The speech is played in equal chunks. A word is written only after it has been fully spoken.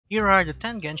Here are the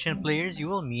 10 Genshin players you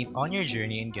will meet on your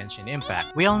journey in Genshin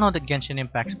Impact. We all know that Genshin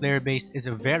Impact's player base is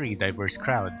a very diverse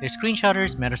crowd. There's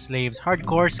screenshotters, meta slaves,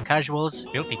 hardcores, casuals,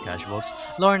 filthy casuals,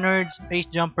 lore nerds, base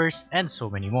jumpers, and so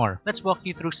many more. Let's walk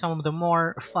you through some of the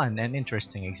more fun and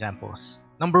interesting examples.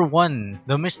 Number 1.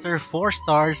 The Mr. 4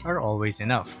 stars are always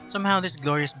enough. Somehow this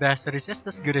glorious bastard is just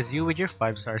as good as you with your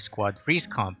 5-star squad freeze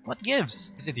comp. What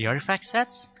gives? Is it the artifact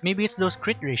sets? Maybe it's those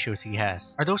crit ratios he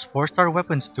has. Are those 4-star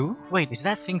weapons too? Wait, is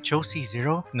that Xingqiu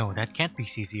C0? No, that can't be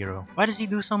C0. Why does he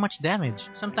do so much damage?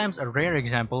 Sometimes a rare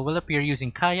example will appear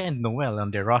using Kaya and Noelle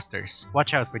on their rosters.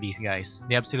 Watch out for these guys.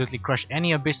 They absolutely crush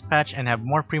any Abyss patch and have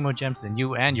more Primo Gems than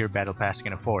you and your Battle Pass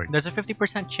can afford. There's a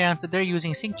 50% chance that they're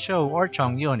using Xingqiu or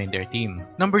Chongyun in their team.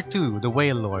 Number 2, the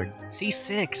Whale Lord.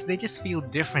 C6, they just feel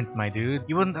different, my dude.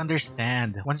 You wouldn't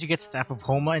understand. Once you get Staff of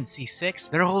Homa and C6,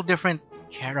 they're a whole different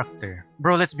character.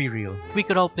 Bro, let's be real. If we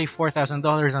could all play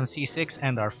 $4,000 on C6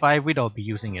 and R5, we'd all be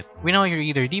using it. We know you're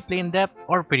either deeply in depth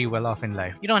or pretty well off in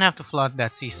life. You don't have to flaunt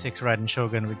that C6 Raiden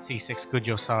Shogun with C6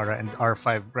 Kujo Sara and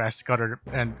R5 Brass Cutter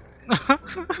and...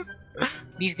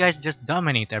 These guys just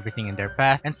dominate everything in their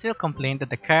path and still complain that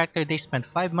the character they spent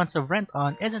 5 months of rent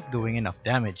on isn't doing enough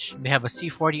damage. They have a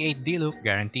C48 D-loop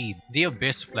guaranteed. The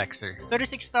Abyss Flexer.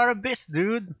 36-star Abyss,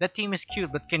 dude! That team is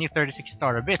cute, but can you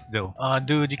 36-star Abyss though?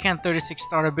 Dude, you can't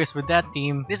 36-star Abyss with that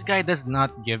team. This guy does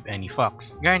not give any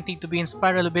fucks. Guaranteed to be in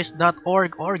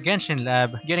spiralabyss.org or Genshin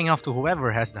Lab, getting off to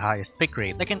whoever has the highest pick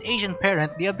rate. Like an Asian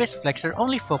parent, the Abyss Flexer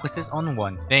only focuses on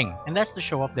one thing, and that's to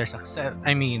show off their success.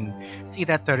 See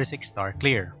that 36-star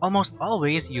clear. Almost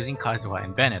always using Kazuha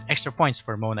and Bennett. Extra points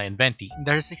for Mona and Venti.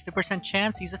 There's a 60%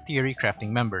 chance he's a Theory crafting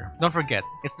member. Don't forget,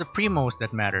 it's the primos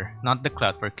that matter, not the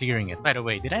clout for clearing it. By the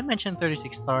way, did I mention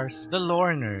 36 stars? The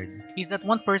lore nerd. He's that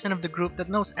one person of the group that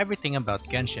knows everything about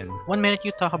Genshin. 1 minute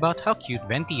you talk about how cute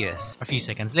Venti is. A few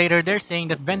seconds later, they're saying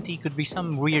that Venti could be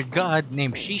some weird god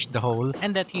named Sheesh the Hole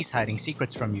and that he's hiding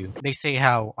secrets from you. They say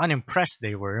how unimpressed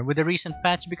they were with the recent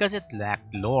patch because it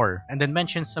lacked lore, and then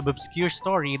mention some obscure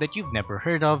story that you've never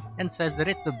heard of and says that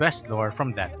it's the best lore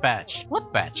from that patch.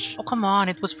 What patch? Oh come on,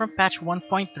 it was from patch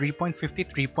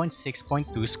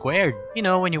 1.3.53.6.2 squared. You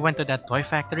know, when you went to that toy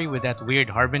factory with that weird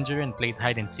harbinger and played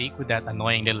hide and seek with that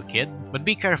annoying little kid? But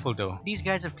be careful though, these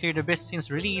guys have cleared Abyss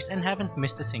since release and haven't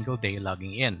missed a single day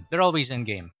logging in. They're always in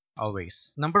game.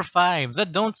 Always. Number 5, the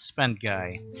Don't Spend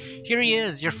guy. Here he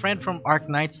is, your friend from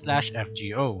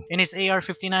Arknight/FGO. In his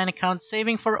AR-59 account,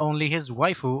 saving for only his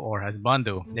waifu or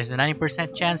husbando. There's a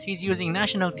 90% chance he's using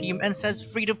national team and says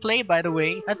free to play by the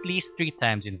way, at least 3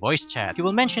 times in voice chat. He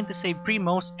will mention to save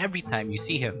primos every time you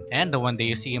see him. And the one day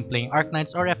you see him playing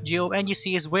Arknights or FGO and you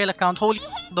see his whale account, holy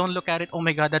don't look at it, oh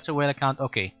my god that's a whale account,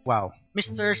 okay, wow.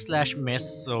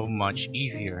 Mr/Miss so much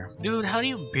easier. Dude, how do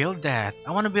you build that?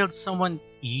 I want to build someone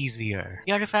easier.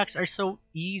 The artifacts are so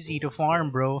easy to farm,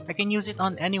 bro. I can use it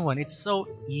on anyone. It's so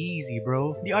easy,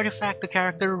 bro. The artifact to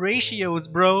character ratios,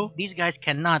 bro. These guys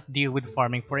cannot deal with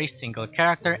farming for a single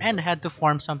character and had to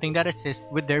farm something that assists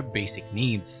with their basic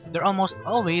needs. They're almost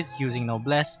always using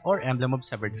Noblesse or Emblem of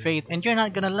Severed Fate, and you're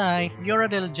not gonna lie, you're a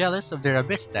little jealous of their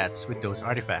Abyss stats with those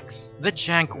artifacts. The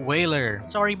Jank Whaler.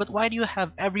 Sorry, but why do you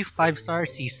have every 5-star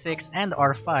C6 and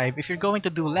R5 if you're going to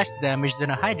do less damage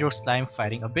than a Hydro Slime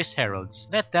fighting Abyss Heralds?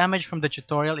 That damage from the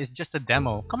tutorial is just a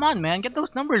demo. Come on man, get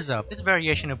those numbers up. This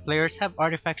variation of players have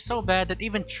artifacts so bad that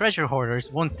even treasure hoarders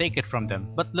won't take it from them.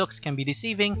 But looks can be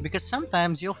deceiving because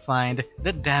sometimes you'll find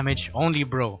the damage only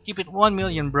bro. Keep it 1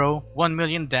 million bro, 1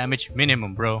 million damage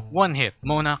minimum bro. One hit,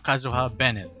 Mona, Kazuha,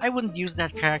 Bennett. I wouldn't use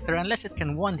that character unless it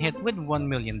can one hit with 1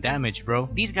 million damage bro.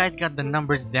 These guys got the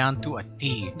numbers down to a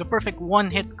T. The perfect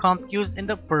one hit comp used in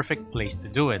the perfect place to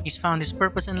do it. He's found his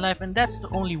purpose in life and that's to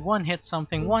only one hit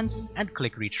something once and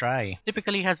click retry.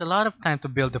 Typically has a lot of time to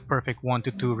build the perfect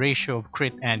 1:2 ratio of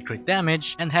crit and crit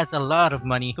damage and has a lot of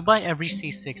money to buy every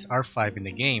C6 R5 in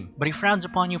the game. But he frowns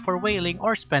upon you for whaling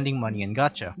or spending money in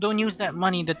gacha. Don't use that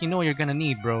money that you know you're gonna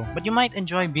need bro. But you might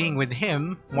enjoy being with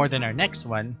him more than our next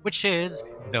one, which is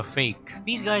the Fake.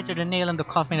 These guys are the nail in the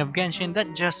coffin of Genshin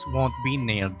that just won't be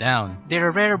nailed down. They're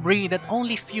a rare breed that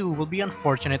only few will be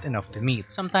unfortunate enough to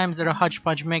meet. Sometimes they're a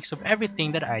hodgepodge mix of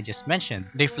everything that I just mentioned.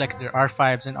 They flex their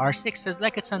R5s and R6s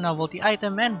like it's a novelty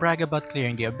item and brag about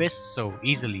clearing the Abyss so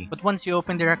easily. But once you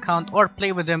open their account or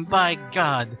play with them, by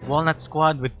god! Walnut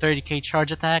Squad with 30k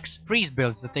charge attacks, freeze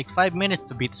builds that take 5 minutes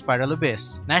to beat Spiral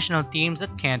Abyss, national teams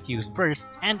that can't use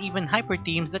bursts, and even hyper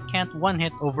teams that can't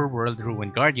one-hit Overworld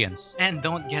Ruin Guardians. And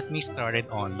don't get me started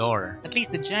on lore. At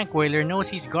least the Jank Whaler knows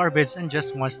he's garbage and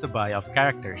just wants to buy off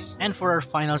characters. And for our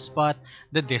final spot,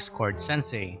 the Disc Discord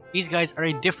Sensei. These guys are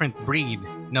a different breed.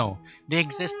 No, they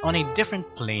exist on a different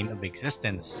plane of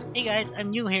existence. Hey guys, I'm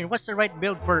new here. What's the right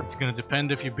build for? It's gonna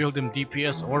depend if you build him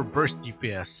DPS or burst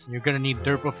DPS. You're gonna need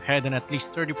derp of head and at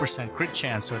least 30% crit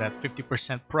chance so that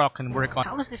 50% proc can work on.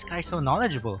 How is this guy so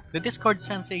knowledgeable? The Discord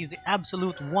Sensei is the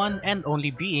absolute one and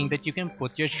only being that you can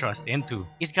put your trust into.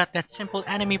 He's got that simple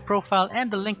anime profile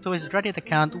and the link to his Reddit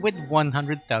account with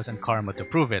 100,000 karma to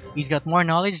prove it. He's got more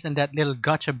knowledge than that little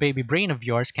gotcha baby brain of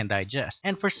yours can digest.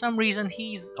 And for some reason,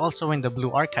 he's also in the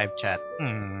Blue Archive chat.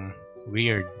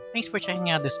 Weird. Thanks for checking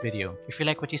out this video. If you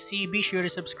like what you see, be sure to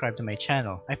subscribe to my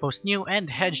channel. I post new and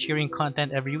head-shearing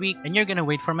content every week, and you're gonna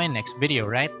wait for my next video,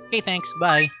 right? Okay, thanks,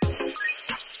 bye!